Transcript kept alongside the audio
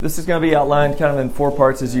This is going to be outlined kind of in 4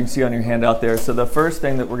 parts, as you can see on your handout there. So the first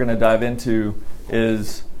thing that we're going to dive into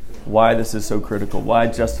is why this is so critical, why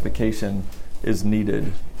justification is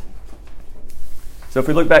needed. So if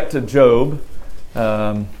we look back to Job,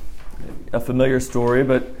 a familiar story,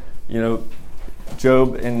 but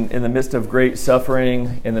Job in the midst of great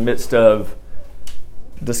suffering, in the midst of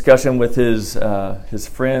discussion with his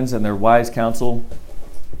friends and their wise counsel,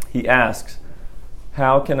 he asks,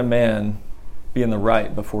 how can a man be in the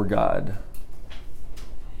right before God?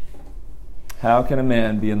 How can a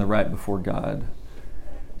man be in the right before God?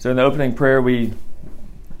 So in the opening prayer,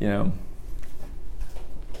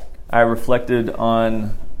 I reflected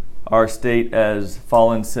on our state as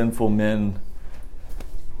fallen, sinful men,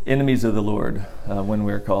 enemies of the Lord when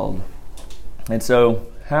we're called. And so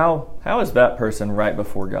how is that person right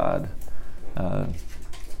before God? And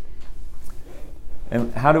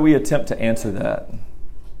how do we attempt to answer that?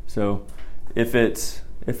 So if it's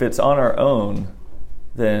on our own,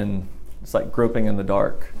 then it's like groping in the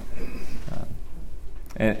dark,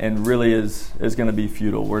 and really is going to be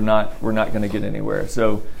futile. We're not going to get anywhere.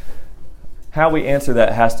 So how we answer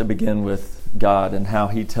that has to begin with God and how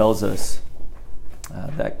He tells us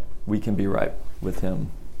that we can be right with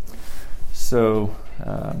Him. So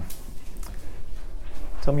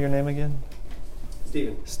tell me your name again.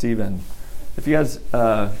 Stephen. If you guys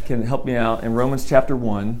can help me out in Romans chapter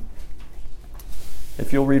 1,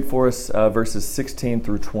 if you'll read for us verses 16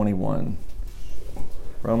 through 21.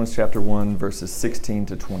 Romans chapter 1, verses 16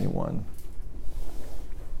 to 21.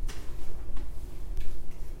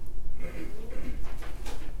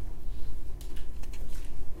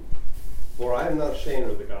 For I am not ashamed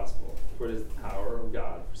of the gospel, for it is the power of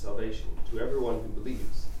God for salvation to everyone who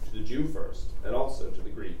believes, to the Jew first, and also to the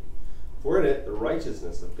Greek. For in it the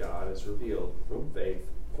righteousness of God is revealed from faith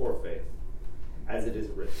for faith, as it is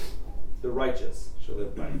written, the righteous shall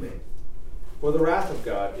live by faith. For the wrath of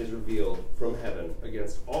God is revealed from heaven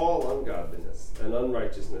against all ungodliness and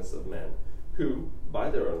unrighteousness of men, who,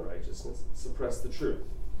 by their unrighteousness, suppress the truth.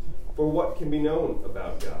 For what can be known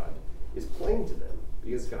about God is plain to them,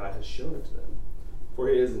 because God has shown it to them. For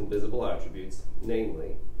His invisible attributes,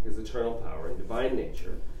 namely His eternal power and divine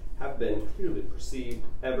nature, have been clearly perceived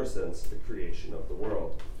ever since the creation of the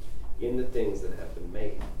world, in the things that have been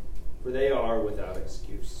made. For they are without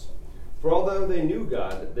excuse. For although they knew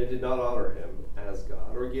God, they did not honor Him as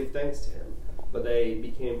God or give thanks to Him, but they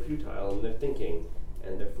became futile in their thinking,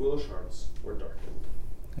 and their foolish hearts were darkened.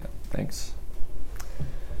 Yeah, thanks.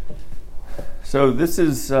 So this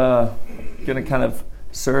is going to kind of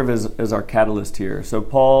serve as our catalyst here. So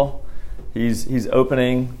Paul, he's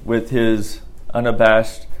opening with his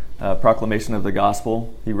unabashed proclamation of the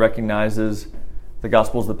gospel. He recognizes the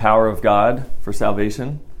gospel is the power of God for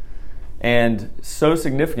salvation, and so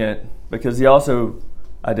significant because he also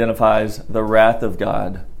identifies the wrath of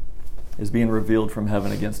God is being revealed from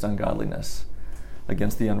heaven against ungodliness,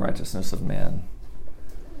 against the unrighteousness of man.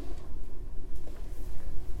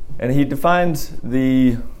 And he defines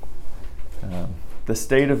the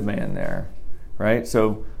state of man there, right?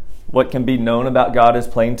 So what can be known about God is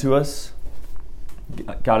plain to us.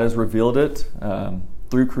 God has revealed it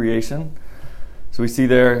through creation. So we see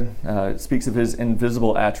there, it speaks of His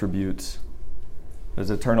invisible attributes, His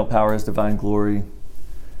eternal power, His divine glory.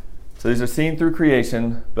 So these are seen through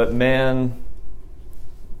creation, but man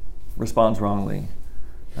responds wrongly.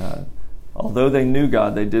 Although they knew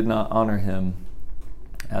God, they did not honor Him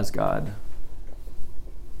as God.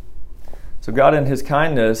 So God in His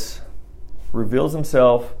kindness reveals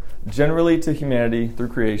Himself generally to humanity through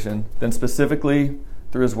creation, then specifically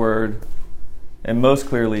through His Word, and most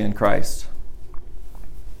clearly in Christ.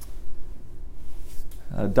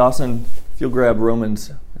 Dawson, if you'll grab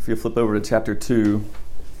Romans, if you flip over to chapter 2,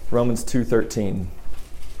 Romans 2:13.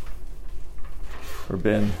 Or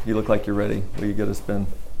Ben, you look like you're ready. Will you get us, Ben?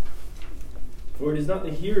 For it is not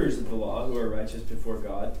the hearers of the law who are righteous before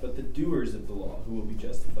God, but the doers of the law who will be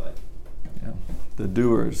justified. Yeah. The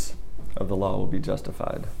doers of the law will be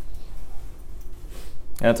justified.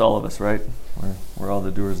 That's all of us, right? We're all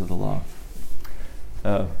the doers of the law.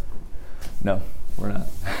 No, we're not.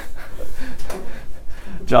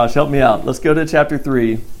 Josh, help me out. Let's go to chapter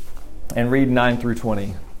 3 and read 9 through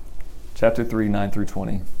 20. Chapter 3, 9 through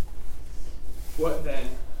 20. What then?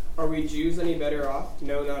 Are we Jews any better off?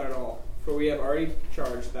 No, not at all. For we have already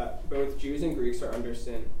charged that both Jews and Greeks are under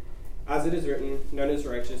sin. As it is written, none is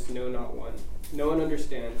righteous, no, not one. No one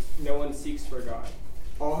understands, no one seeks for God.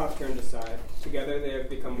 All have turned aside. Together they have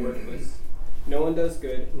become worthless. No one does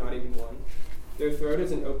good, not even one. Their throat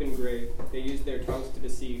is an open grave. They use their tongues to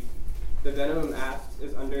deceive. The venom of asps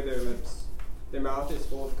is under their lips. Their mouth is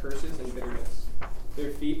full of curses and bitterness.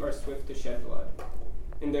 Their feet are swift to shed blood.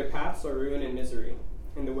 In their paths are ruin and misery.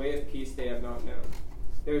 In the way of peace they have not known.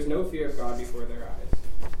 There is no fear of God before their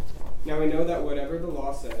eyes. Now we know that whatever the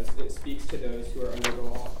law says, it speaks to those who are under the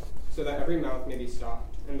law, so that every mouth may be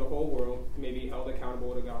stopped, and the whole world may be held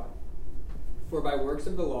accountable to God. For by works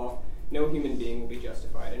of the law, no human being will be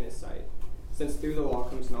justified in his sight, since through the law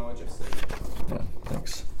comes knowledge of sin. Yeah,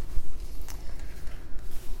 thanks.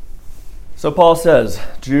 So Paul says,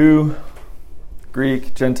 Jew,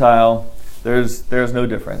 Greek, Gentile, there's no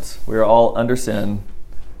difference. We are all under sin.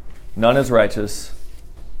 None is righteous.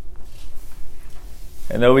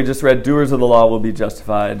 And though we just read doers of the law will be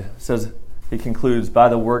justified, he concludes by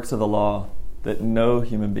the works of the law that no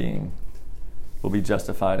human being will be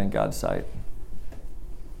justified in God's sight.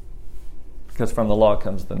 Because from the law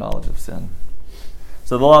comes the knowledge of sin.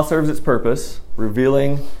 So the law serves its purpose,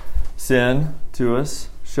 revealing sin to us,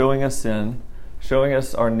 showing us sin, showing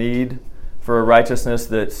us our need for a righteousness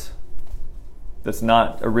that's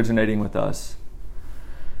not originating with us,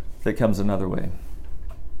 that comes another way.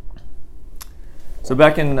 So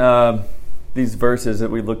back in these verses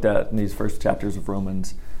that we looked at in these first chapters of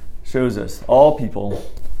Romans, shows us all people,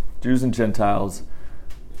 Jews and Gentiles,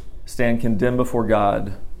 stand condemned before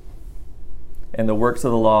God, and the works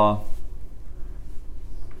of the law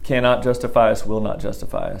cannot justify us, will not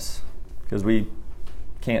justify us, because we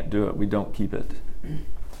can't do it. We don't keep it.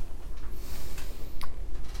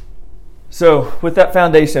 So with that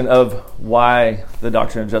foundation of why the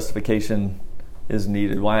doctrine of justification is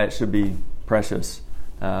needed, why it should be precious,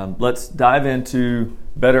 let's dive into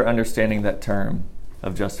better understanding that term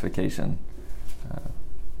of justification.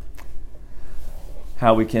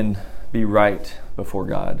 How we can be right before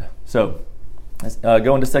God. So let's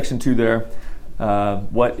go into section 2 there.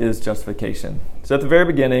 What is justification? So at the very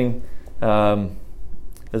beginning,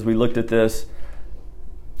 as we looked at this,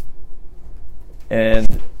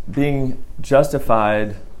 and being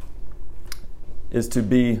justified is to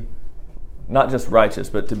be not just righteous,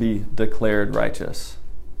 but to be declared righteous.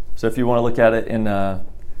 So if you want to look at it in a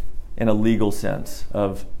legal sense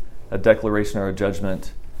of a declaration or a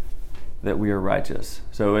judgment that we are righteous.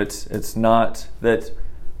 So it's not that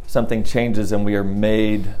something changes and we are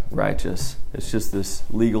made righteous. It's just this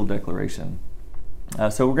legal declaration.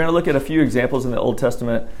 So we're going to look at a few examples in the Old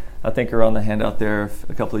Testament. I think are on the handout there. If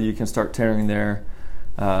a couple of you can start tearing there.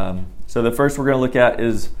 So the first we're going to look at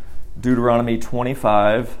is Deuteronomy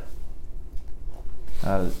 25.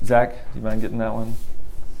 Zach, do you mind getting that one?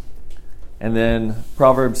 And then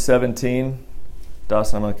Proverbs 17.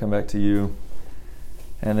 Dawson, I'm going to come back to you.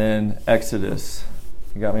 And then Exodus.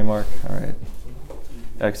 You got me, Mark? All right.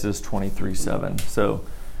 Exodus 23:7. So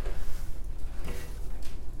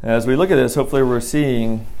as we look at this, hopefully we're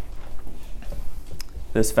seeing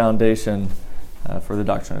this foundation for the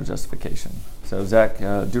doctrine of justification. So Zach,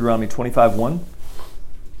 Deuteronomy 25:1.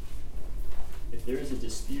 If there is a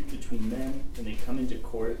dispute between men and they come into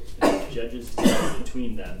court, and the judges decide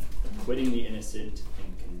between them, acquitting the innocent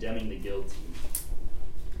and condemning the guilty.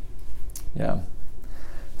 Yeah.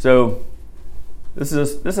 So this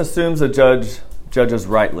assumes a judge judges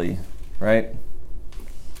rightly, right?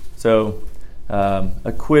 So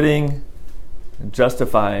acquitting or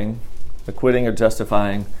justifying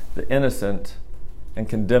the innocent and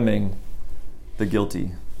condemning the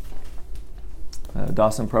guilty.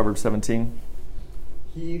 Dawson, Proverbs 17.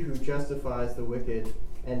 He who justifies the wicked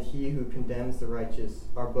and he who condemns the righteous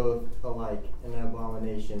are both alike an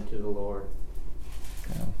abomination to the Lord.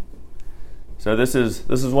 Yeah. So this is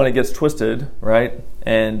when it gets twisted, right?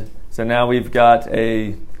 And so now we've got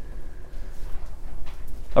a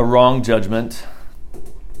wrong judgment,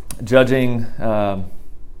 judging the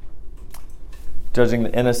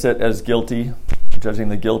innocent as guilty, judging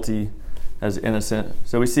the guilty as innocent.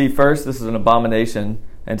 So we see first, this is an abomination,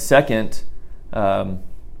 and second,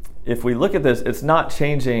 if we look at this, it's not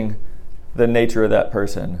changing the nature of that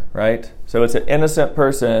person, right? So it's an innocent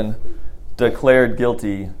person declared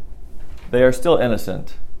guilty. They are still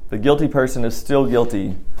innocent. The guilty person is still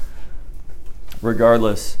guilty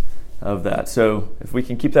regardless of that. So if we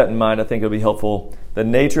can keep that in mind, I think it'll be helpful. The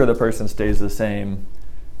nature of the person stays the same,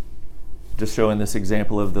 just showing this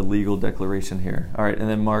example of the legal declaration here. All right, and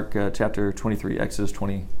then Mark chapter 23, Exodus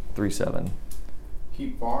 23:7.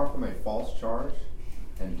 Keep far from a false charge,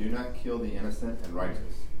 and do not kill the innocent and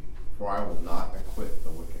righteous, for I will not acquit the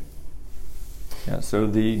wicked. Yeah, so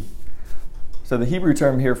the Hebrew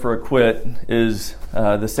term here for acquit is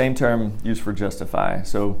the same term used for justify.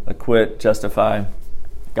 So acquit, justify.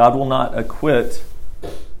 God will not acquit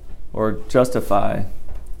or justify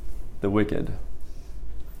the wicked.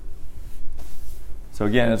 So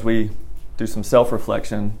again, as we do some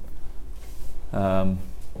self-reflection, that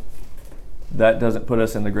doesn't put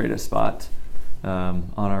us in the greatest spot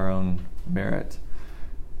on our own merit.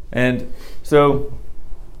 And so,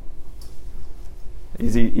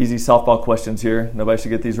 easy softball questions here. Nobody should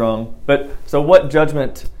get these wrong. But so what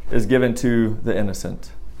judgment is given to the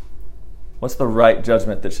innocent? What's the right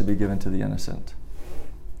judgment that should be given to the innocent?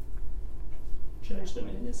 Judge them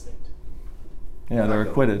innocent. Yeah, they're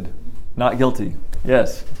acquitted. Not guilty.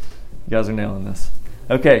 Yes. You guys are nailing this.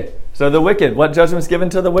 Okay, so the wicked. What judgment is given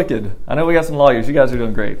to the wicked? I know we got some lawyers. You guys are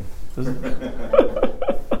doing great.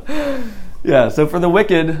 Yeah, so for the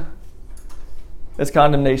wicked, it's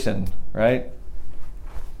condemnation, right?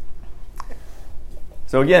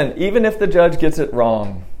 So again, even if the judge gets it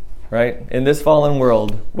wrong, right, in this fallen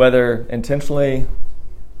world, whether intentionally,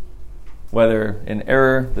 whether in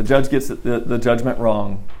error, the judge gets the judgment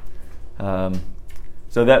wrong.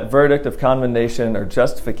 So that verdict of condemnation or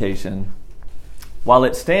justification, while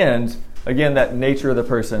it stands, again, that nature of the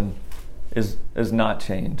person is not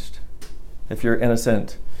changed. If you're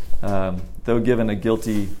innocent, though given a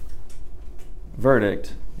guilty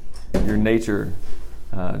verdict, your nature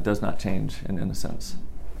does not change in innocence.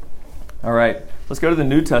 All right, let's go to the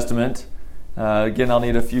New Testament. Again, I'll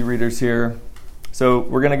need a few readers here. So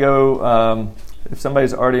we're going to go, if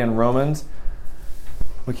somebody's already in Romans,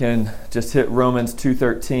 we can just hit Romans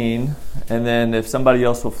 2:13. And then if somebody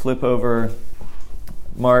else will flip over,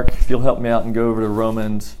 Mark, if you'll help me out and go over to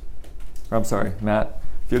Matt,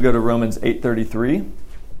 if you'll go to Romans 8:33.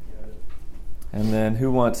 And then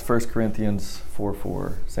who wants 1 Corinthians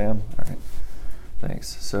 4:4? Sam? All right.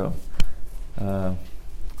 Thanks. So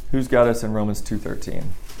who's got us in Romans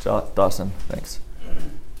 2:13? Dawson, thanks.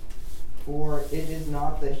 For it is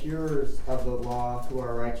not the hearers of the law who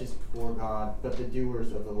are righteous before God, but the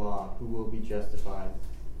doers of the law who will be justified.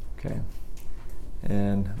 Okay.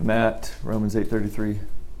 And Matt, Romans 8:33.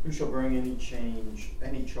 Who shall bring any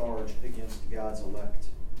charge against God's elect?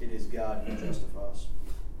 It is God who justifies.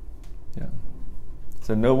 Yeah.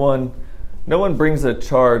 So no one brings a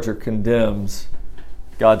charge or condemns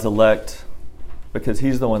God's elect because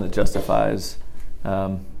He's the one that justifies.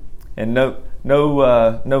 And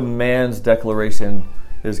no man's declaration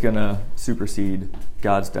is going to supersede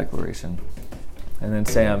God's declaration. And then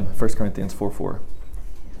Sam, 1 Corinthians 4:4.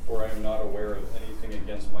 For I am not aware of anything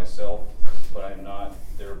against myself, but I am not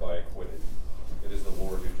thereby acquitted. It is the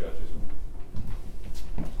Lord who judges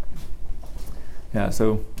me. Yeah,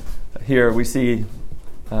 so here we see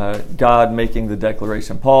God making the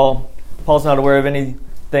declaration. Paul's not aware of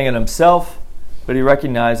anything in himself, but he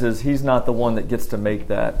recognizes he's not the one that gets to make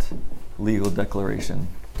that legal declaration.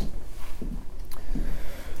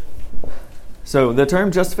 So the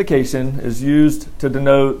term justification is used to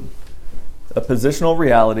denote a positional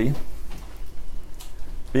reality.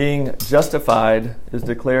 Being justified is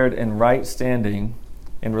declared in right standing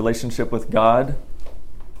in relationship with God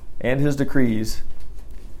and His decrees,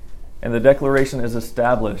 and the declaration is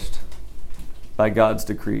established by God's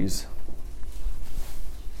decrees.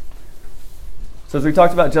 So as we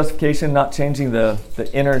talked about justification not changing the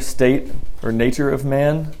inner state or nature of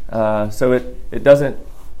man, so it doesn't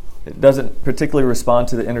particularly respond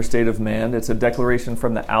to the inner state of man. It's a declaration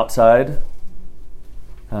from the outside.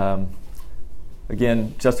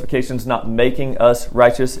 Again, justification is not making us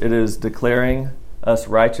righteous. It is declaring us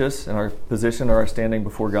righteous in our position or our standing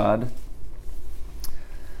before God.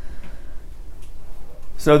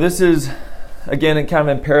 So this is, again, kind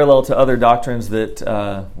of in parallel to other doctrines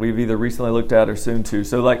that we've either recently looked at or soon to.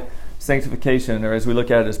 So like sanctification, or as we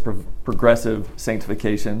look at it as progressive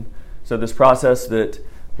sanctification. So this process that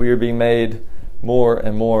we are being made more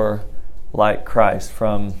and more like Christ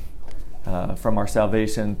from our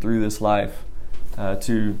salvation through this life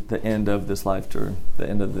to the end of this life, to the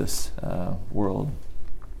end of this world.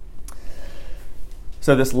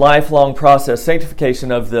 So this lifelong process,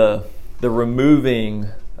 sanctification of the removing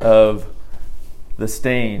of the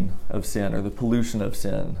stain of sin or the pollution of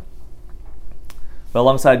sin. But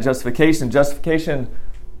alongside justification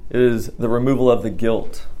is the removal of the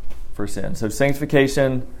guilt for sin. So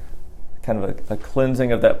sanctification, kind of a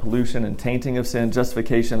cleansing of that pollution and tainting of sin.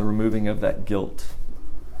 Justification, the removing of that guilt.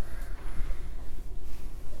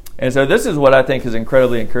 And so this is what I think is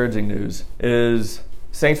incredibly encouraging news, is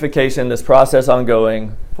sanctification, this process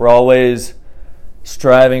ongoing. We're always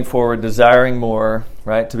striving forward, desiring more,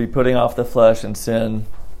 right? To be putting off the flesh and sin.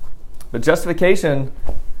 But justification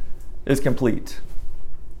is complete.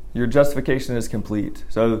 Your justification is complete.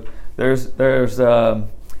 So there's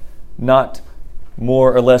not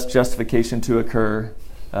more or less justification to occur.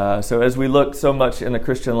 So as we look so much in the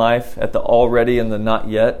Christian life at the already and the not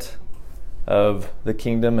yet of the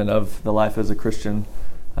kingdom and of the life as a Christian,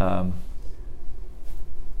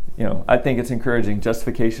 I think it's encouraging.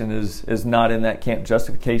 Justification is not in that camp.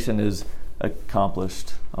 Justification is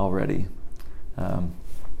accomplished already.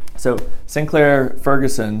 So Sinclair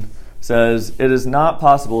Ferguson says, it is not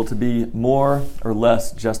possible to be more or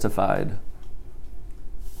less justified.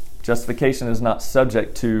 Justification is not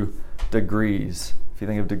subject to degrees, if you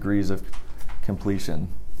think of degrees of completion.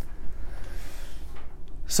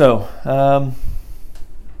 So, now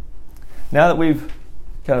that we've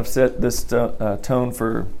kind of set this tone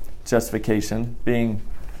for justification, being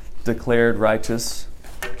declared righteous,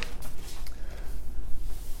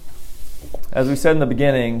 as we said in the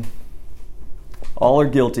beginning, all are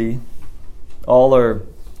guilty, all are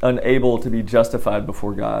unable to be justified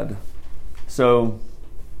before God. So,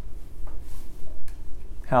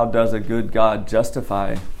 how does a good God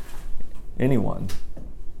justify anyone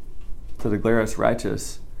to declare us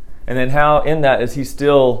righteous? And then how in that is he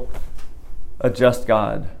still a just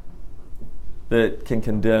God that can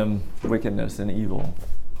condemn wickedness and evil?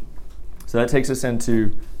 So that takes us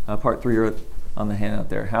into part 3 on the handout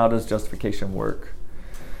there. How does justification work?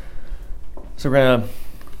 So we're going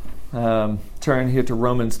to turn here to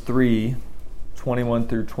Romans 3, 21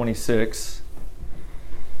 through 26.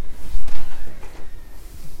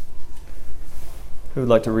 Who would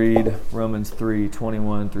like to read Romans 3,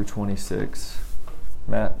 21 through 26?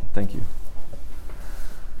 Matt, thank you.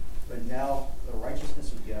 But now the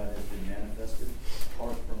righteousness of God has been manifested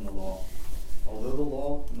apart from the law, although the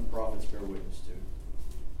law and the prophets bear witness to it.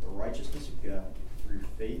 The righteousness of God through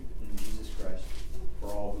faith in Jesus Christ for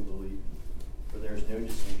all who believe. For there is no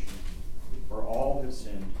distinction. For all have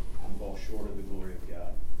sinned and fall short of the glory of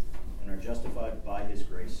God, and are justified by his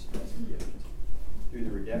grace as a gift, through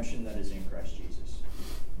the redemption that is in Christ Jesus,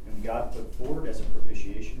 whom God put forward as a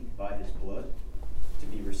propitiation by his blood, to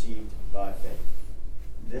be received by faith.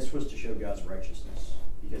 This was to show God's righteousness,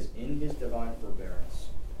 because in his divine forbearance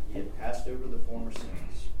he had passed over the former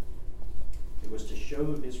sins. It was to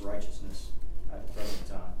show his righteousness at the present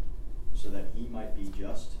time, so that he might be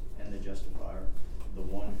just and the justifier of the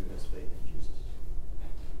one who has faith in Jesus.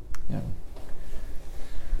 Yeah.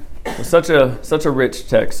 Well, such a rich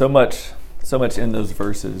text, so much in those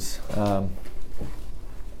verses.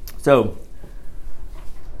 So,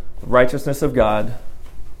 righteousness of God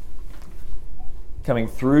coming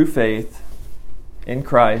through faith in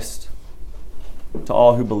Christ to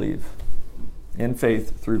all who believe. In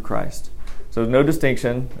faith through Christ. So no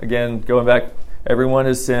distinction. Again, going back, everyone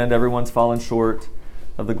has sinned, everyone's fallen short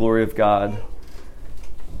of the glory of God.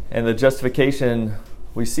 And the justification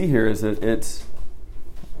we see here is that it's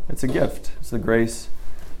a gift. It's the grace,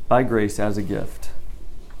 by grace as a gift,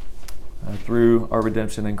 through our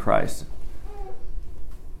redemption in Christ,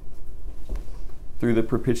 through the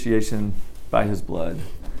propitiation by his blood,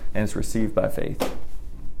 and it's received by faith.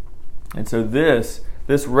 And so this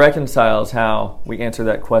reconciles how we answer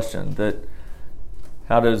that question, that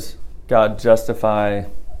how does God justify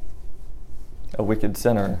a wicked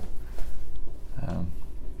sinner,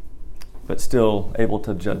 but still able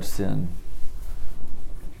to judge sin?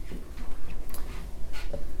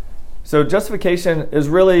 So justification is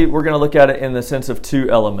really, we're going to look at it in the sense of two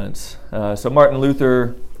elements. So Martin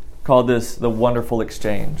Luther called this the wonderful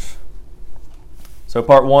exchange. So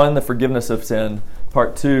part 1, the forgiveness of sin.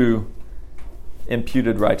 Part 2,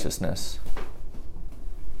 imputed righteousness.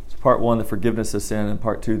 So part 1, the forgiveness of sin, and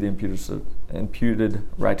part 2, the imputed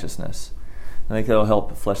righteousness. I think that'll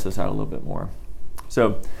help flesh this out a little bit more.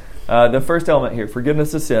 So the first element here,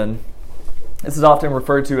 forgiveness of sin. This is often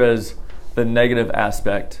referred to as the negative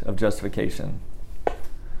aspect of justification.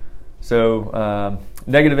 So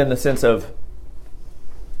negative in the sense of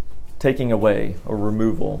taking away or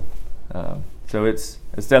removal. So it's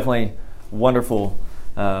definitely wonderful.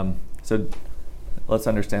 So let's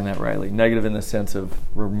understand that rightly. Negative in the sense of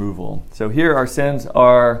removal. So here our sins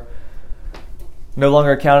are no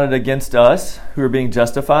longer counted against us who are being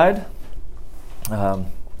justified.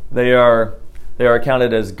 They are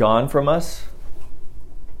counted as gone from us.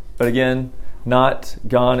 But again, not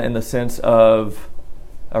gone in the sense of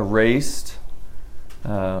erased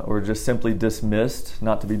or just simply dismissed,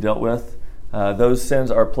 not to be dealt with. Those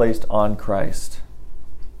sins are placed on Christ.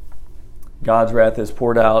 God's wrath is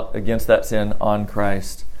poured out against that sin on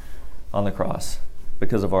Christ on the cross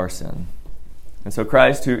because of our sin. And so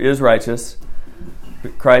Christ, who is righteous,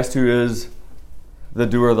 Christ, who is the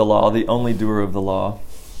doer of the law, the only doer of the law,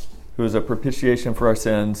 who is a propitiation for our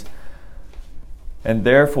sins, and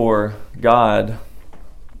therefore God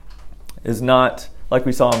is not, like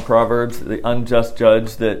we saw in Proverbs, the unjust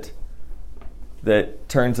judge that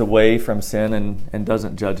turns away from sin and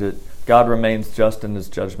doesn't judge it. God remains just in his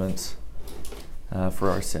judgments for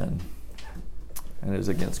our sin. and it is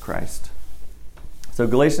against Christ. So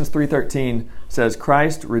Galatians 3:13 says,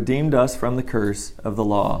 Christ redeemed us from the curse of the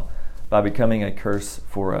law by becoming a curse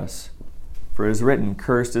for us. For it is written,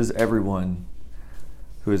 cursed is everyone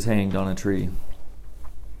who is hanged on a tree.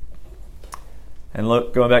 And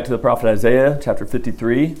look, going back to the prophet Isaiah, chapter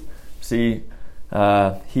 53, see,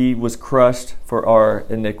 he was crushed for our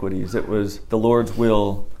iniquities. It was the Lord's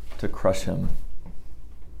will to crush him.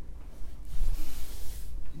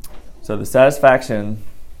 So the satisfaction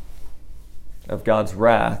of God's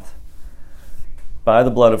wrath by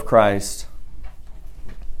the blood of Christ,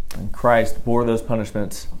 and Christ bore those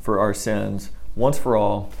punishments for our sins once for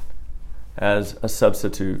all as a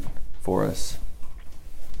substitute for us.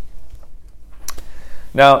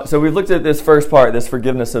 Now, so we've looked at this first part, this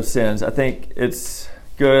forgiveness of sins. I think it's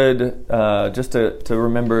good just to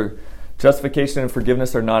remember justification and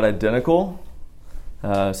forgiveness are not identical.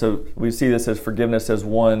 So we see this as forgiveness as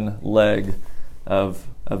one leg of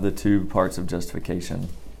the two parts of justification.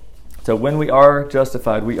 So when we are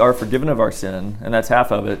justified, we are forgiven of our sin, and that's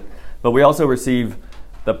half of it. But we also receive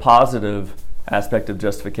the positive aspect of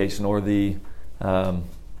justification, or the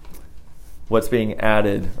what's being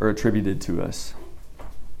added or attributed to us.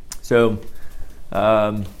 So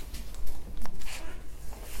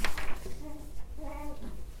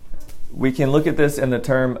we can look at this in the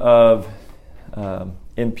term of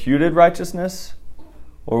imputed righteousness,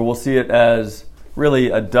 or we'll see it as really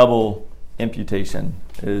a double imputation.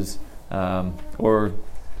 Or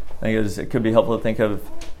I think it could be helpful to think of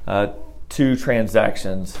two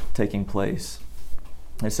transactions taking place.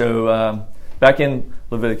 And so back in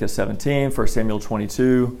Leviticus 17, 1 Samuel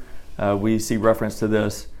 22, we see reference to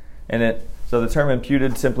this. So the term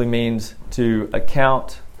imputed simply means to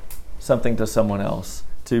account something to someone else,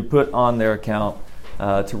 to put on their account,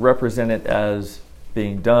 to represent it as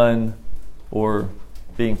being done or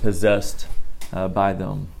being possessed by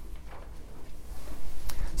them.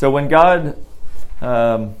 So when God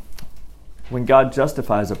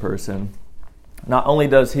justifies a person, not only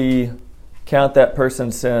does he count that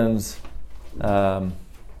person's sins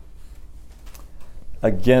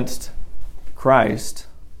against Christ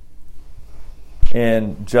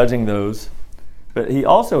in judging those, but he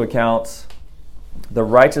also accounts the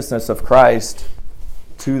righteousness of Christ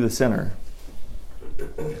to the sinner.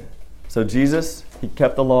 So Jesus, he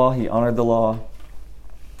kept the law, he honored the law,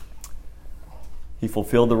 he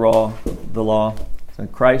fulfilled the law.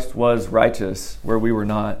 And Christ was righteous where we were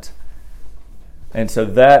not. And so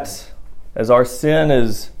that, as our sin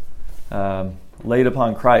is laid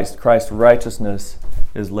upon Christ, Christ's righteousness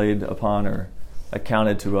is laid upon or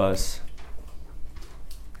accounted to us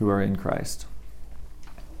who are in Christ.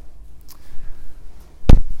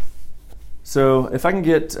 So if I can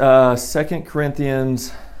get 2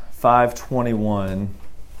 Corinthians 5:21.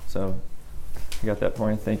 So you got that for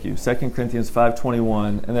me? Thank you. 2 Corinthians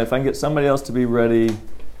 5:21. And if I can get somebody else to be ready,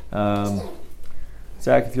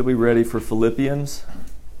 Zach, if you'll be ready for Philippians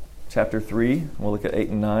chapter 3. We'll look at 8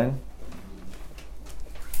 and 9.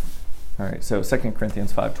 All right, so 2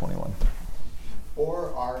 Corinthians 5:21.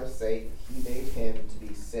 For our sake he made him to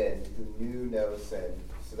be sin who knew no sin,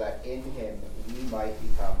 so that in him we might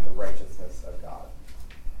become the righteousness of God.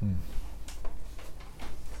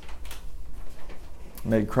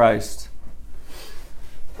 Made Christ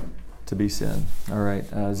to be sin. All right,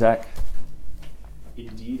 Zach.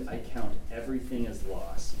 Indeed, I count everything as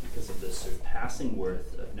loss because of the surpassing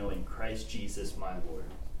worth of knowing Christ Jesus my Lord.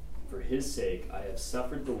 For his sake I have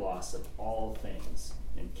suffered the loss of all things,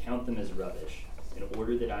 and count them as rubbish, in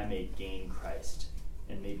order that I may gain Christ,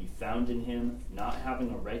 and may be found in him, not having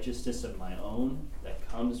a righteousness of my own that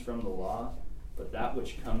comes from the law, but that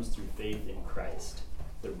which comes through faith in Christ,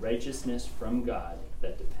 the righteousness from God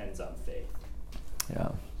that depends on faith.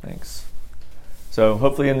 Yeah, thanks. So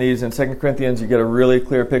hopefully in 2 Corinthians you get a really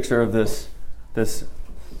clear picture of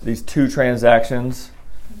these two transactions.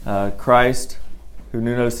 Christ, who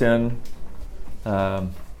knew no sin,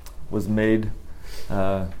 was made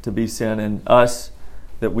to be sin, and us,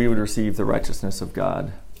 that we would receive the righteousness of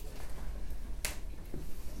God.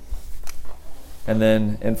 And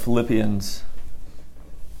then in Philippians,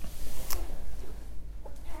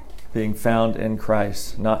 being found in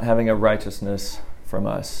Christ, not having a righteousness from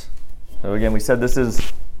us. So again, we said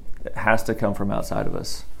it has to come from outside of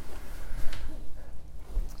us.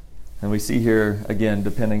 And we see here, again,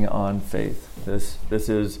 depending on faith. This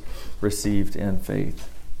is received in faith.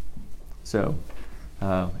 So,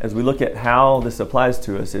 as we look at how this applies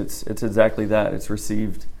to us, it's exactly that. It's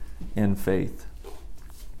received in faith.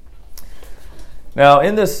 Now,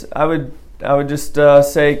 in this, I would just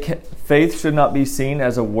say faith should not be seen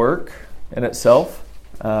as a work in itself.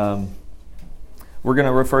 we're going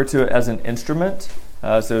to refer to it as an instrument.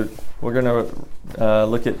 So we're going to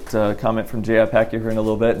look at a comment from J.I. Packer here in a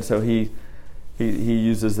little bit. And so he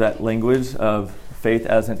uses that language of faith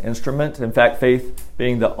as an instrument. In fact, faith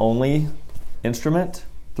being the only instrument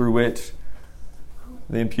through which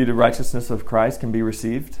the imputed righteousness of Christ can be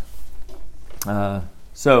received.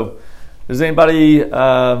 So does anybody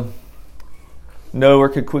know or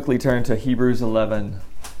could quickly turn to Hebrews 11,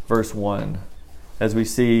 verse 1, as we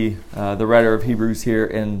see the writer of Hebrews here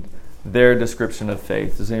in their description of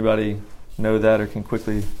faith? Does anybody know that or can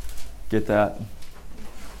quickly get that?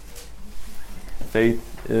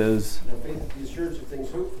 Faith is... Now, faith is the assurance of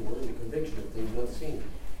things hoped for and the conviction of things not seen.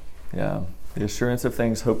 Yeah, the assurance of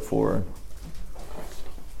things hoped for,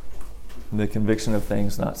 the conviction of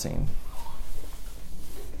things not seen.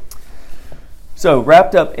 So,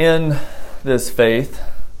 wrapped up in this faith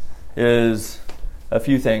is a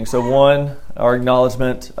few things. So, one, our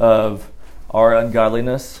acknowledgement of our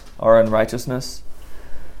ungodliness, our unrighteousness,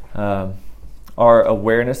 our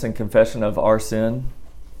awareness and confession of our sin.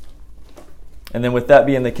 And then with that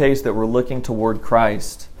being the case, that we're looking toward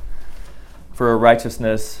Christ for a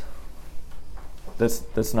righteousness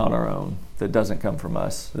that's not our own, that doesn't come from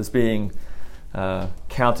us, that's being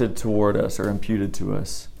counted toward us or imputed to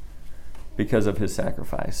us because of his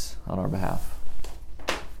sacrifice on our behalf.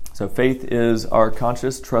 So faith is our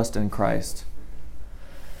conscious trust in Christ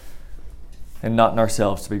and not in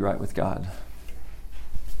ourselves to be right with God.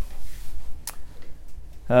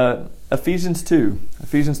 Ephesians 2,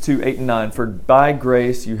 8 and 9. For by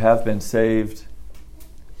grace you have been saved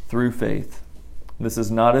through faith. This is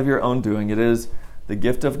not of your own doing. It is the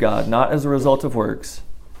gift of God, not as a result of works,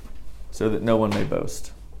 so that no one may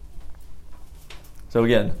boast. So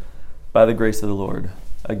again, by the grace of the Lord,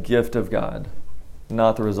 a gift of God,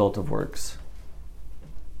 not the result of works.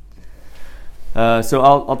 So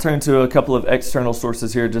I'll turn to a couple of external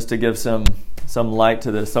sources here just to give some light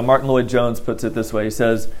to this. So Martin Lloyd-Jones puts it this way. He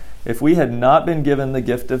says, if we had not been given the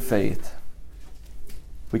gift of faith,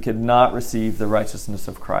 we could not receive the righteousness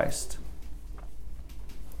of Christ.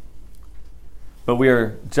 But we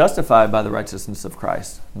are justified by the righteousness of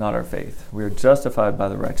Christ, not our faith. We are justified by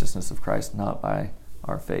the righteousness of Christ, not by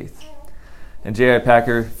our faith. And J.I.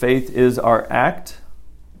 Packer, faith is our act,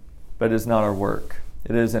 but is not our work.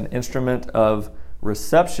 It is an instrument of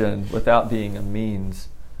reception without being a means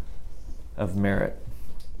of merit.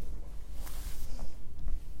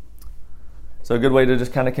 So a good way to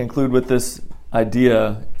just kind of conclude with this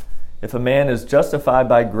idea, if a man is justified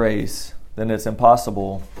by grace, then it's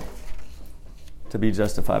impossible to be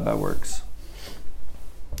justified by works.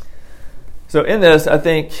 So in this, I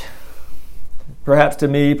think, perhaps to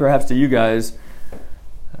me, perhaps to you guys,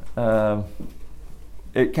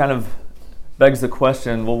 it kind of begs the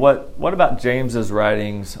question, well, what about James's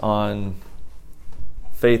writings on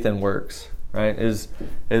faith and works, right? Is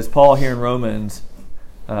Paul here in Romans,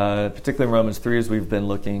 particularly in Romans 3 as we've been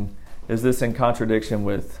looking, is this in contradiction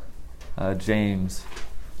with James?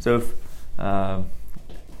 So if,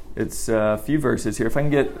 it's a few verses here. If I can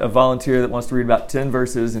get a volunteer that wants to read about 10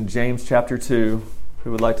 verses in James chapter 2,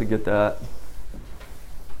 who would like to get that?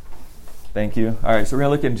 Thank you. All right, so we're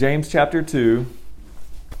going to look in James chapter 2,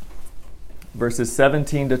 verses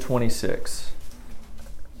 17 to 26.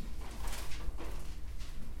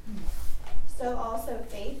 So also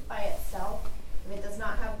faith by itself, if it does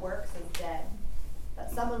not have works, is dead.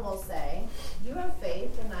 But someone will say, you have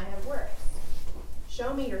faith and I have works.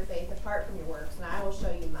 Show me your faith apart from your works, and I will show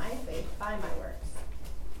you my faith by my works.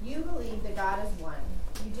 You believe that God is one.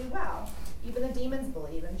 You do well. Even the demons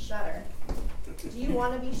believe and shudder. Do you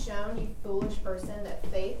want to be shown, you foolish person, that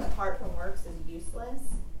faith apart from works is useless?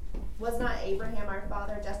 Was not Abraham our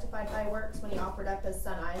father justified by works when he offered up his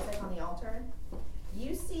son Isaac on the altar?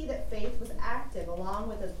 You see that faith was active along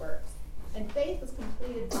with his works, and faith was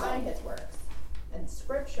completed by his works. And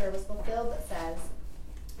Scripture was fulfilled that says,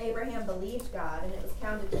 Abraham believed God, and it was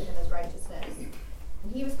counted to him as righteousness.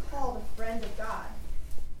 And he was called a friend of God.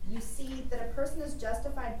 You see that a person is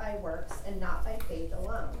justified by works and not by faith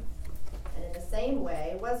alone. And in the same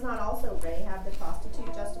way, was not also Rahab the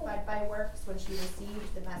prostitute justified by works when she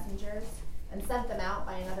received the messengers and sent them out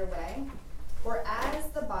by another way? For as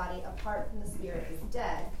the body apart from the spirit is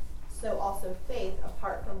dead, so also faith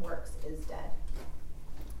apart from works is dead.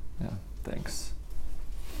 Yeah, thanks.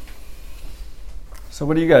 So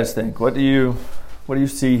what do you guys think? What do you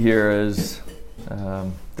see here as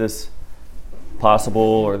this possible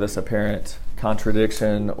or this apparent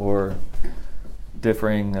contradiction or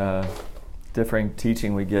differing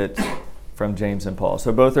teaching we get from James and Paul?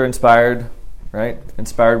 So both are inspired, right?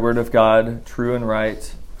 Inspired word of God, true and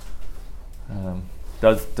right.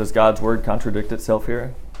 Does God's word contradict itself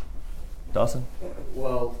here, Dawson?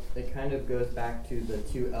 Well, it kind of goes back to the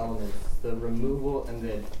two elements, the removal and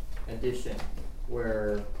the addition,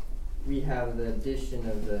 where we have the addition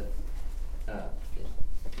of the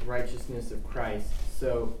righteousness of Christ.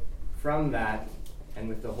 So from that, and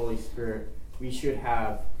with the Holy Spirit, we should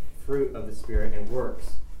have fruit of the Spirit and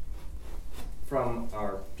works from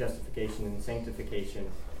our justification and sanctification.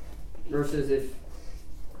 Versus if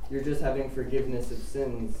you're just having forgiveness of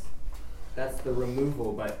sins, that's the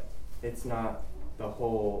removal, but it's not the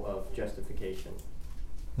whole of justification.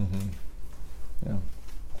 Mm-hmm. Yeah.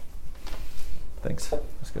 Thanks.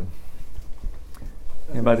 That's good.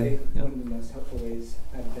 Anybody? Yeah. One of the most helpful ways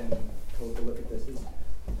I've been told to look at this is,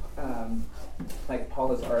 like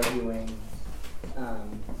Paul is arguing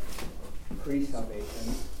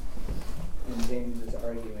pre-salvation, and James is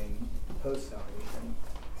arguing post-salvation.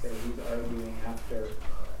 So he's arguing after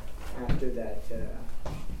that,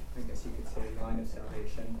 I guess you could say, line of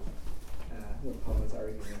salvation, where Paul is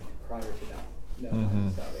arguing prior to that line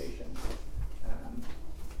of salvation.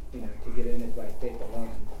 To get in is by faith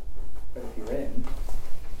alone. But if you're in,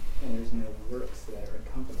 and there's no works that are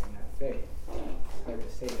accompanying that faith, it's hard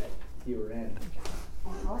to say that you were in.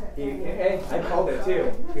 I called it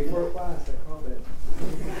too. Before class, I called it.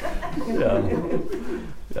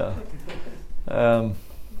 Yeah.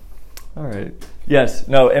 All right. Yes.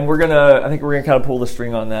 No. And I think we're gonna kind of pull the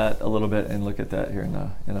string on that a little bit and look at that here in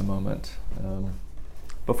a moment.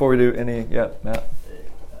 Before we do Matt. I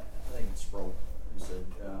think it's Sproul who said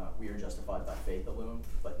we are justified by faith alone,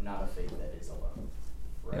 but not a faith that is alone.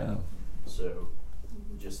 Right. Yeah. So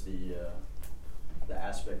just the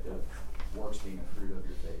aspect of works being a fruit of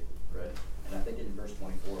your faith, right? And I think in verse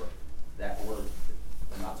 24, that word,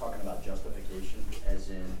 we're not talking about justification as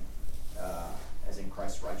in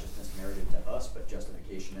Christ's righteousness merited to us, but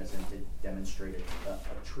justification as in to demonstrate a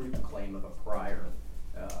truth claim of a prior,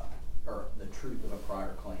 or the truth of a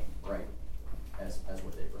prior claim, right? As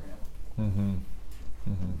with Abraham. Mm-hmm.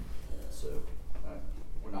 Mm-hmm. So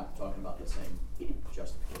we're not talking about the same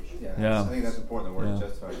justification. Yeah. I think that's important. The word Yeah.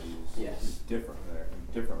 justified is different there,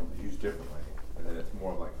 used differently, and then it's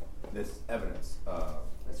more like this evidence of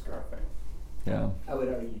our faith. Yeah. I would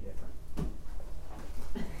argue different.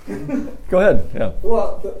 Go ahead. Yeah.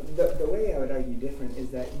 Well, the way I would argue different is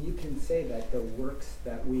that you can say that the works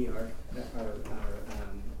that we are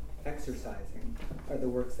exercising are the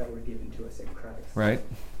works that were given to us in Christ. Right.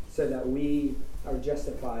 So that we are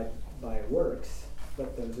justified by works,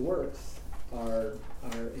 but those works are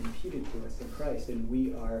imputed to us in Christ, and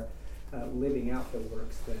we are living out the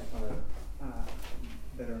works that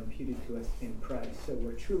are imputed to us in Christ. So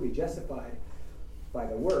we're truly justified by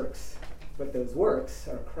the works, but those works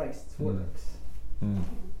are Christ's works. Mm.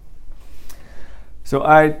 So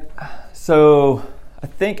I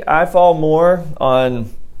think I fall more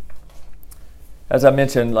on, as I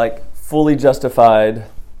mentioned, like fully justified,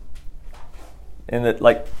 in that,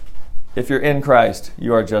 like, if you're in Christ,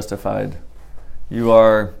 you are justified. You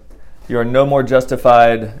are no more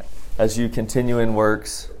justified as you continue in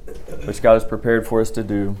works, which God has prepared for us to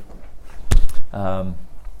do.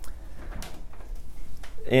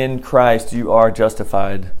 In Christ, you are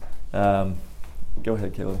justified. Go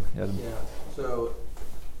ahead, Caleb. Yeah. So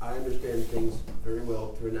I understand things very well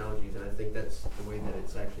through analogies, and I think that's the way that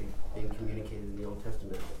it's actually being communicated in the Old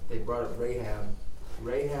Testament. They brought up Rahab.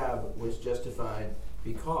 Rahab was justified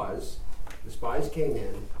because the spies came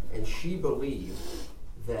in, and she believed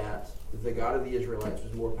that the God of the Israelites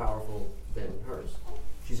was more powerful than hers.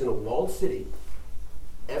 She's in a walled city.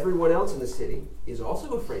 Everyone else in the city is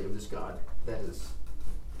also afraid of this God that is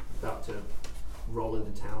about to roll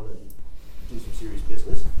into town and do some serious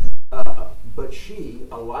business. But she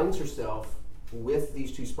aligns herself with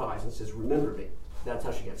these two spies and says, "Remember me." That's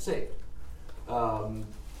how she got saved.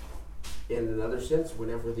 In another sense,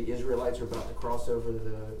 whenever the Israelites are about to cross over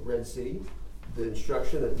the Red Sea, the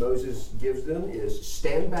instruction that Moses gives them is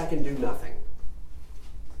stand back and do nothing.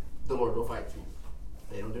 The Lord will fight for you.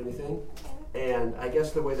 They don't do anything. And I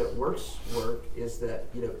guess the way that works is that,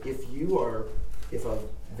 if a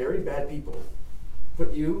very bad people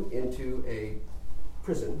put you into a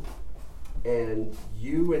prison, and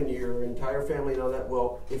you and your entire family and all that,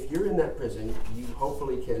 well, if you're in that prison, you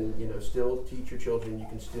hopefully can, still teach your children, you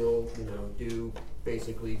can still, do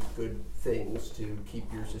basically good things to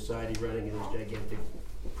keep your society running in this gigantic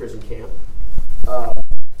prison camp.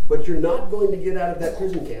 But you're not going to get out of that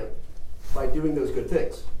prison camp by doing those good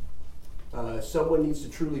things. Someone needs to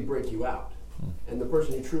truly break you out. And the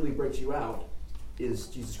person who truly breaks you out is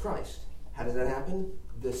Jesus Christ. How does that happen?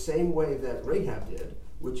 The same way that Rahab did,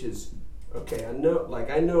 which is, okay, I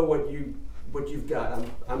know what you what you've got.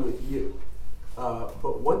 I'm with you.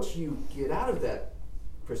 But once you get out of that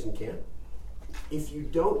prison camp, if you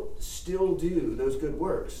don't still do those good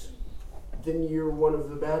works, then you're one of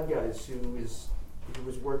the bad guys who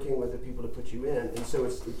was working with the people to put you in. And so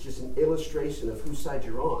it's just an illustration of whose side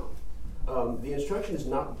you're on. The instruction is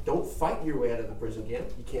not, don't fight your way out of the prison camp.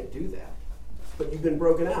 You can't do that. But you've been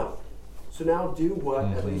broken out. So now do what,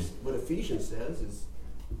 at least what Ephesians says is,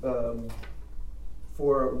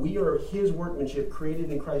 for we are his workmanship created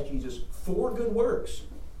in Christ Jesus for good works.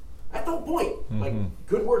 That's the whole point. Like,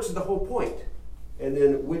 good works is the whole point. And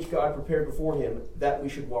then, which God prepared before him, that we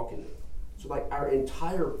should walk in them. So, like, our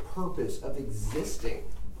entire purpose of existing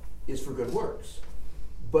is for good works.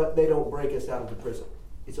 But they don't break us out of the prison.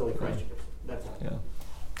 It's only Christ Jesus. That's all. Yeah.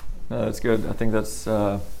 No, that's good. I think that's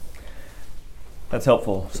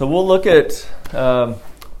helpful. So we'll look at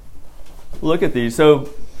these. So,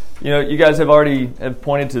 you guys have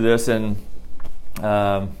pointed to this and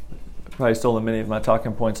probably stolen many of my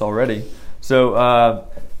talking points already. So,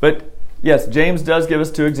 but yes, James does give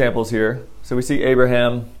us two examples here. So we see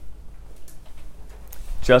Abraham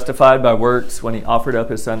justified by works when he offered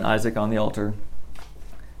up his son Isaac on the altar.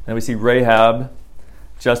 And we see Rahab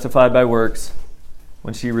justified by works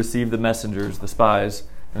when she received the messengers, the spies,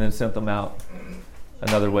 and then sent them out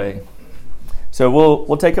another way. So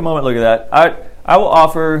we'll take a moment, look at that. I will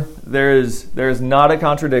offer there is not a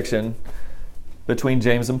contradiction between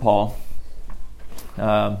James and Paul.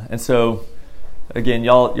 And so, again,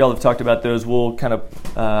 y'all have talked about those. We'll kind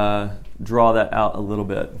of draw that out a little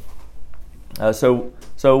bit.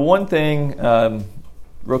 So one thing,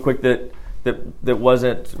 real quick, that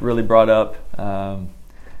wasn't really brought up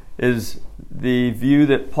is the view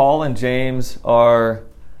that Paul and James are.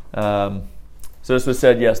 So this was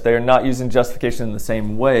said, yes, they are not using justification in the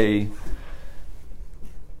same way.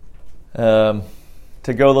 To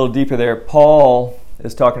go a little deeper there, Paul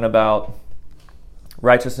is talking about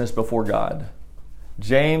righteousness before God.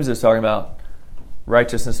 James is talking about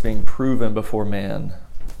righteousness being proven before man.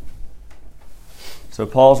 So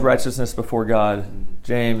Paul's righteousness before God,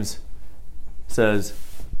 James says,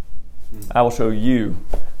 I will show you,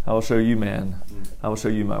 man. I will show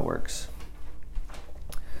you my works.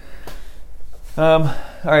 All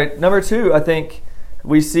right, number two, I think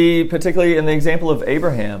we see particularly in the example of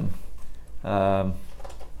Abraham.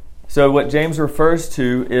 So what James refers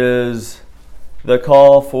to is the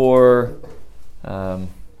call for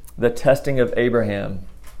the testing of Abraham.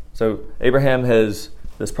 So Abraham has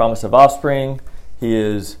this promise of offspring. He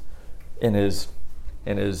is in his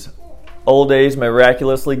old age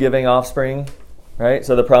miraculously giving offspring, right?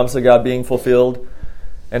 So the promise of God being fulfilled.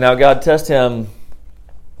 And now God tests him,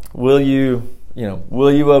 will you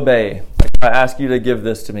obey? I ask you to give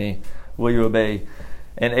this to me. Will you obey?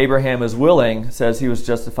 And Abraham is willing, says he was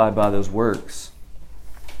justified by those works.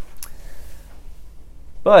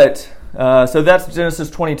 But, so that's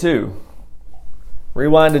Genesis 22.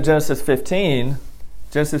 Rewind to Genesis 15.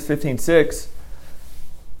 Genesis 15:6.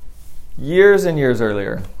 Years and years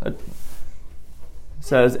earlier, it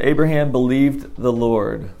says, Abraham believed the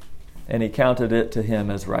Lord, and he counted it to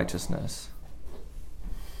him as righteousness.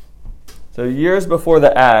 So years before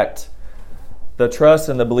the act, the trust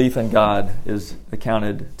and the belief in God is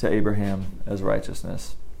accounted to Abraham as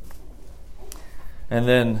righteousness. And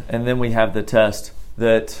then we have the test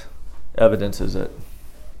that evidences it.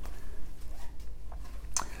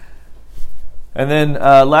 And then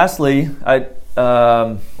lastly, I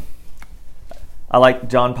like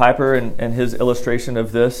John Piper and his illustration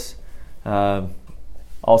of this,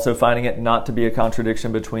 also finding it not to be a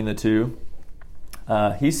contradiction between the two.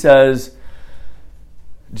 He says,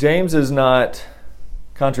 James is not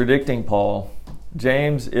contradicting Paul.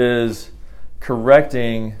 James is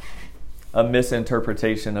correcting a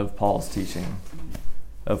misinterpretation of Paul's teaching,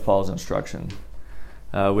 of Paul's instruction,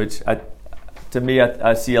 which to me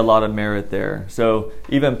I see a lot of merit there. So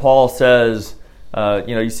even Paul says,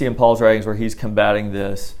 you see in Paul's writings where he's combating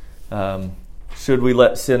this, should we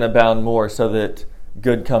let sin abound more so that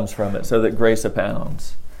good comes from it, so that grace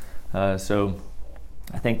abounds? So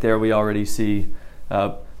I think there we already see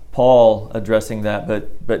Paul addressing that,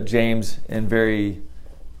 but James in very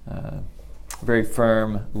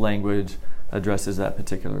firm language addresses that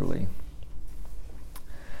particularly.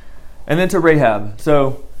 And then to Rahab.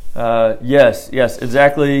 So yes,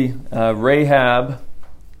 exactly. Rahab,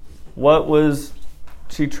 what was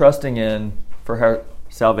she trusting in for her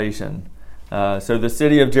salvation? So the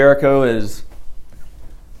city of Jericho is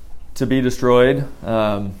to be destroyed.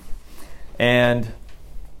 And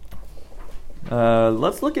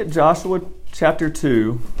let's look at Joshua chapter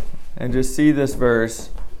 2 and just see this verse.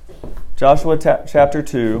 Joshua chapter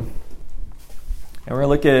 2. And we're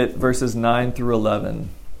going to look at verses 9 through 11.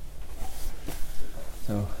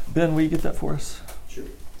 So, Ben, will you get that for us? Sure.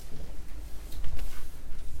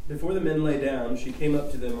 Before the men lay down, she came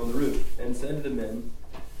up to them on the roof and said to the men,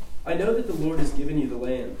 I know that the Lord has given you the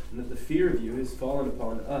land, and that the fear of you has fallen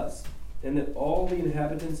upon us, and that all the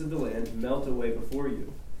inhabitants of the land melt away before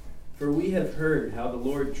you. For we have heard how the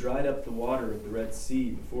Lord dried up the water of the Red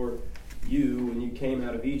Sea before you when you came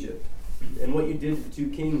out of Egypt, and what you did to the 2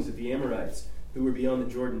 kings of the Amorites who were beyond the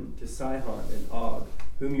Jordan, to Sihon and Og,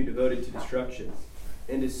 whom you devoted to destruction.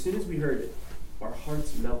 And as soon as we heard it, our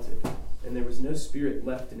hearts melted, and there was no spirit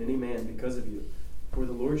left in any man because of you. For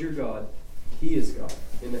the Lord your God, He is God,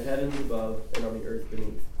 in the heavens above and on the earth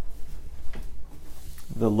beneath.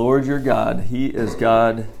 The Lord your God, He is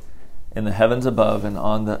God in the heavens above and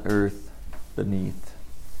on the earth beneath.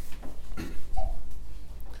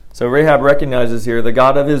 So Rahab recognizes here the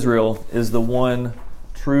God of Israel is the one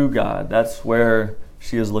true God. That's where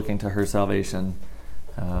she is looking to her salvation,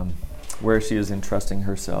 where she is entrusting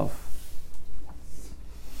herself.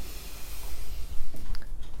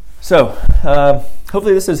 So,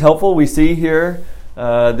 hopefully this is helpful. We see here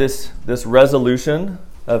this resolution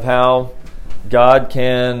of how God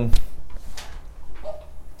can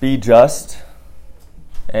be just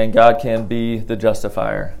and God can be the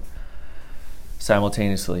justifier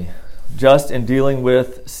simultaneously. Just in dealing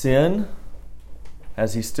with sin,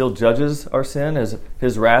 as He still judges our sin, as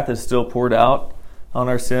His wrath is still poured out on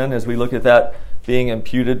our sin, as we look at that being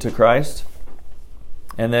imputed to Christ.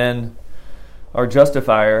 And then our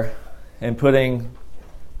justifier in putting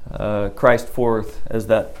Christ forth as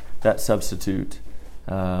that substitute.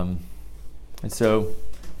 And so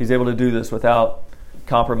He's able to do this without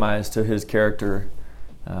compromise to His character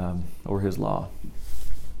or His law.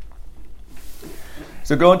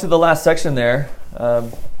 So going to the last section there,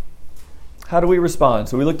 how do we respond?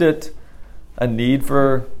 So we looked at a need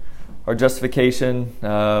for our justification.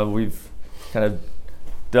 We've kind of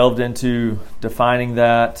delved into defining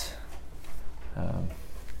that.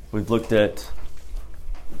 We've looked at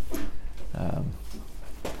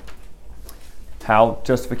how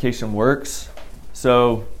justification works.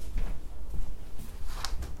 So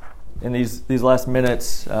in these last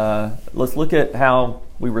minutes, let's look at how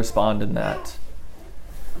we respond in that.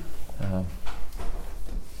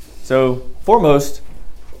 So foremost,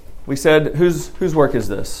 we said, whose work is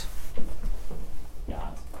this?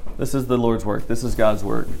 God's. This is the Lord's work. This is God's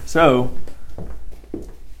work. So,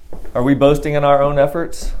 are we boasting in our own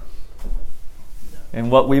efforts? In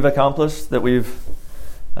what we've accomplished, that we've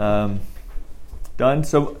done?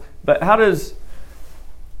 So, but how does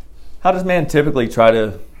man typically try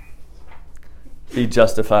to be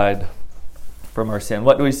justified from our sin?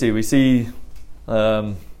 What do we see? We see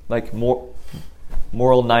like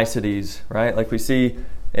moral niceties, right? Like we see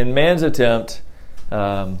in man's attempt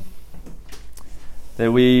that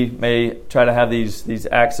we may try to have these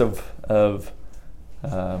acts of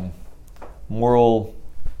moral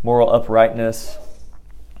uprightness,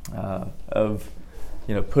 of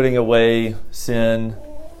putting away sin,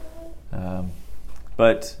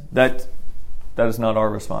 but that is not our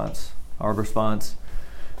response. Our response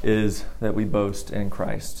is that we boast in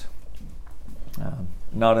Christ,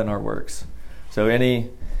 not in our works. So any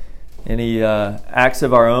acts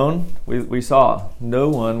of our own, we saw no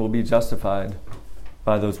one will be justified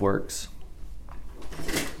by those works.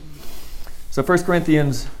 So 1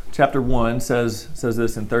 Corinthians chapter 1 says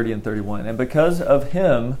this in 30 and 31. And because of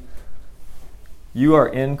Him, you are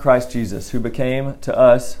in Christ Jesus, who became to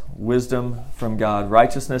us wisdom from God,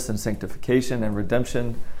 righteousness and sanctification and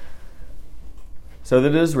redemption, so that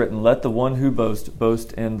it is written, let the one who boasts,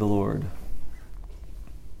 boast in the Lord.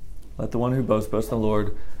 Let the one who boasts, boast in the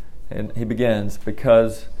Lord. And he begins,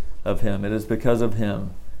 because of Him. It is because of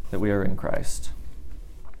Him that we are in Christ.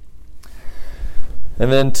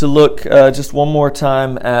 And then to look just one more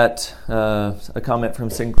time at a comment from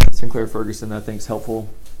Sinclair Ferguson that I think is helpful.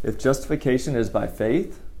 If justification is by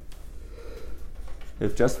faith,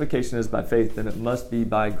 then it must be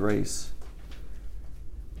by grace.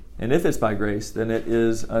 And if it's by grace, then it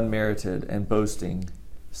is unmerited, and boasting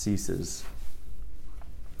ceases.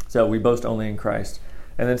 So we boast only in Christ.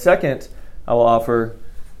 And then second, I will offer,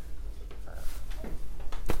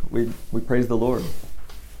 we praise the Lord.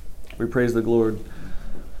 We praise the Lord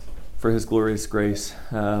for His glorious grace.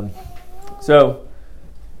 So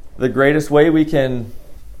the greatest way we can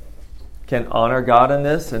honor God in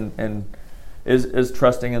this and is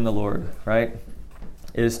trusting in the Lord, right?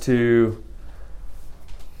 Is to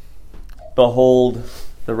behold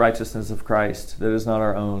the righteousness of Christ that is not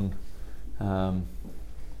our own,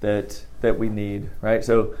 that we need, right?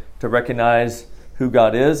 So to recognize who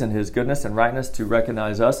God is and his goodness and rightness, to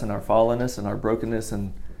recognize us and our fallenness and our brokenness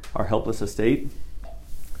and our helpless estate,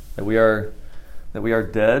 that we are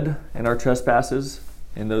dead in our trespasses,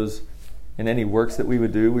 in any works that we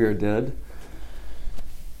would do, we are dead.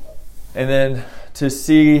 And then to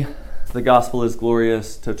see the gospel is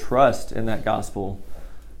glorious, to trust in that gospel.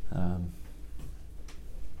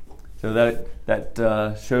 So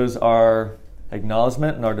that shows our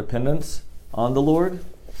acknowledgement and our dependence on the Lord.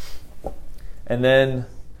 And then,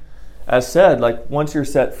 as said, like once you're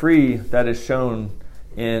set free, that is shown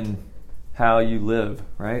in how you live,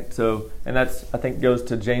 right? So, and that's, I think, goes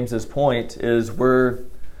to James's point, is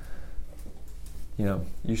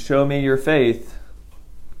you show me your faith,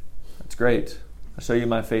 that's great. I show you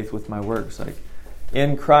my faith with my works. Like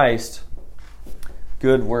in Christ,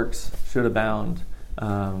 good works should abound,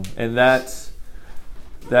 and that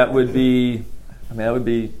would be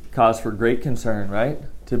cause for great concern, right?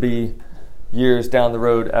 To be years down the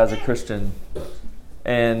road as a Christian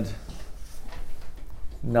and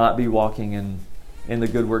not be walking in the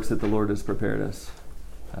good works that the Lord has prepared us.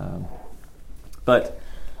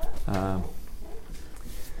 All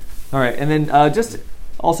right, and then just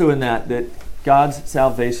also in that God's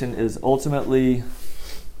salvation is ultimately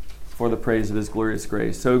for the praise of his glorious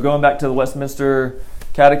grace. So going back to the Westminster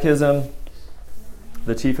Catechism,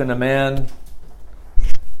 the chief end of man,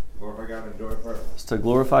 glorify God and enjoy it forever. Is to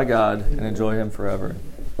glorify God and enjoy him forever.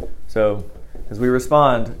 So as we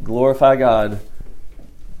respond, glorify God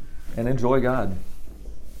and enjoy God.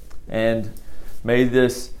 And may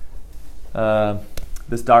this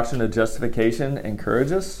doctrine of justification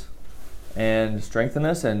encourage us and strengthen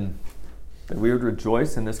us, and that we would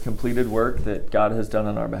rejoice in this completed work that God has done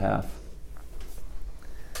on our behalf.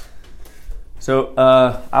 So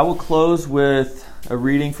I will close with a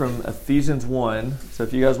reading from Ephesians 1. So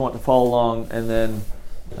if you guys want to follow along, and then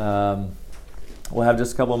we'll have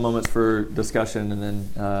just a couple of moments for discussion, and then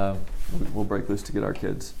we'll break loose to get our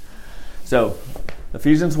kids. So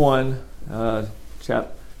Ephesians 1,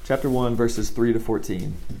 chapter 1, verses 3 to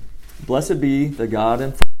 14. Blessed be the God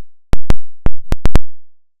and Father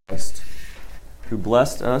Christ, who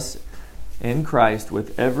blessed us in Christ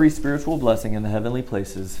with every spiritual blessing in the heavenly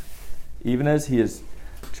places, even as he has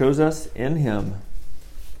chose us in him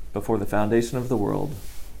before the foundation of the world,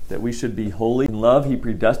 that we should be holy. In love he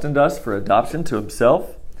predestined us for adoption to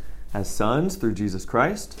himself as sons through Jesus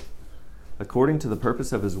Christ, according to the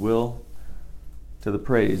purpose of his will, to the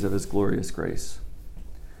praise of his glorious grace,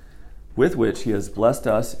 with which he has blessed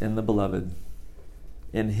us in the beloved.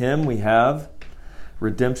 In him we have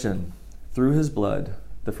redemption through his blood,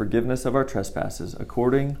 the forgiveness of our trespasses,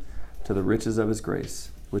 according to the riches of his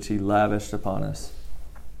grace, which he lavished upon us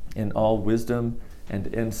in all wisdom and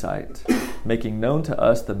insight, making known to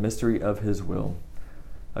us the mystery of his will,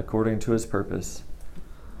 according to his purpose,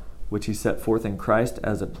 which he set forth in Christ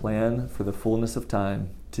as a plan for the fullness of time,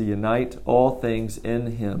 to unite all things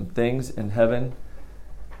in him, things in heaven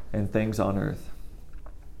and things on earth.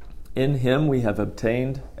 In him we have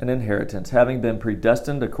obtained an inheritance, having been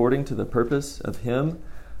predestined according to the purpose of him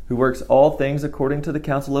who works all things according to the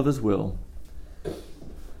counsel of his will,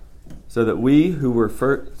 so that we who were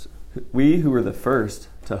the first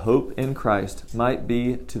to hope in Christ might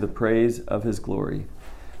be to the praise of his glory.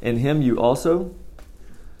 In him you also,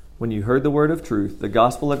 when you heard the word of truth, the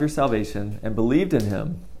gospel of your salvation, and believed in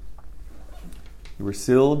him, you were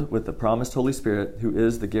sealed with the promised Holy Spirit, who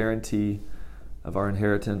is the guarantee of our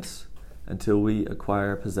inheritance until we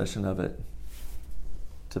acquire possession of it,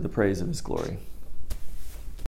 to the praise of his glory.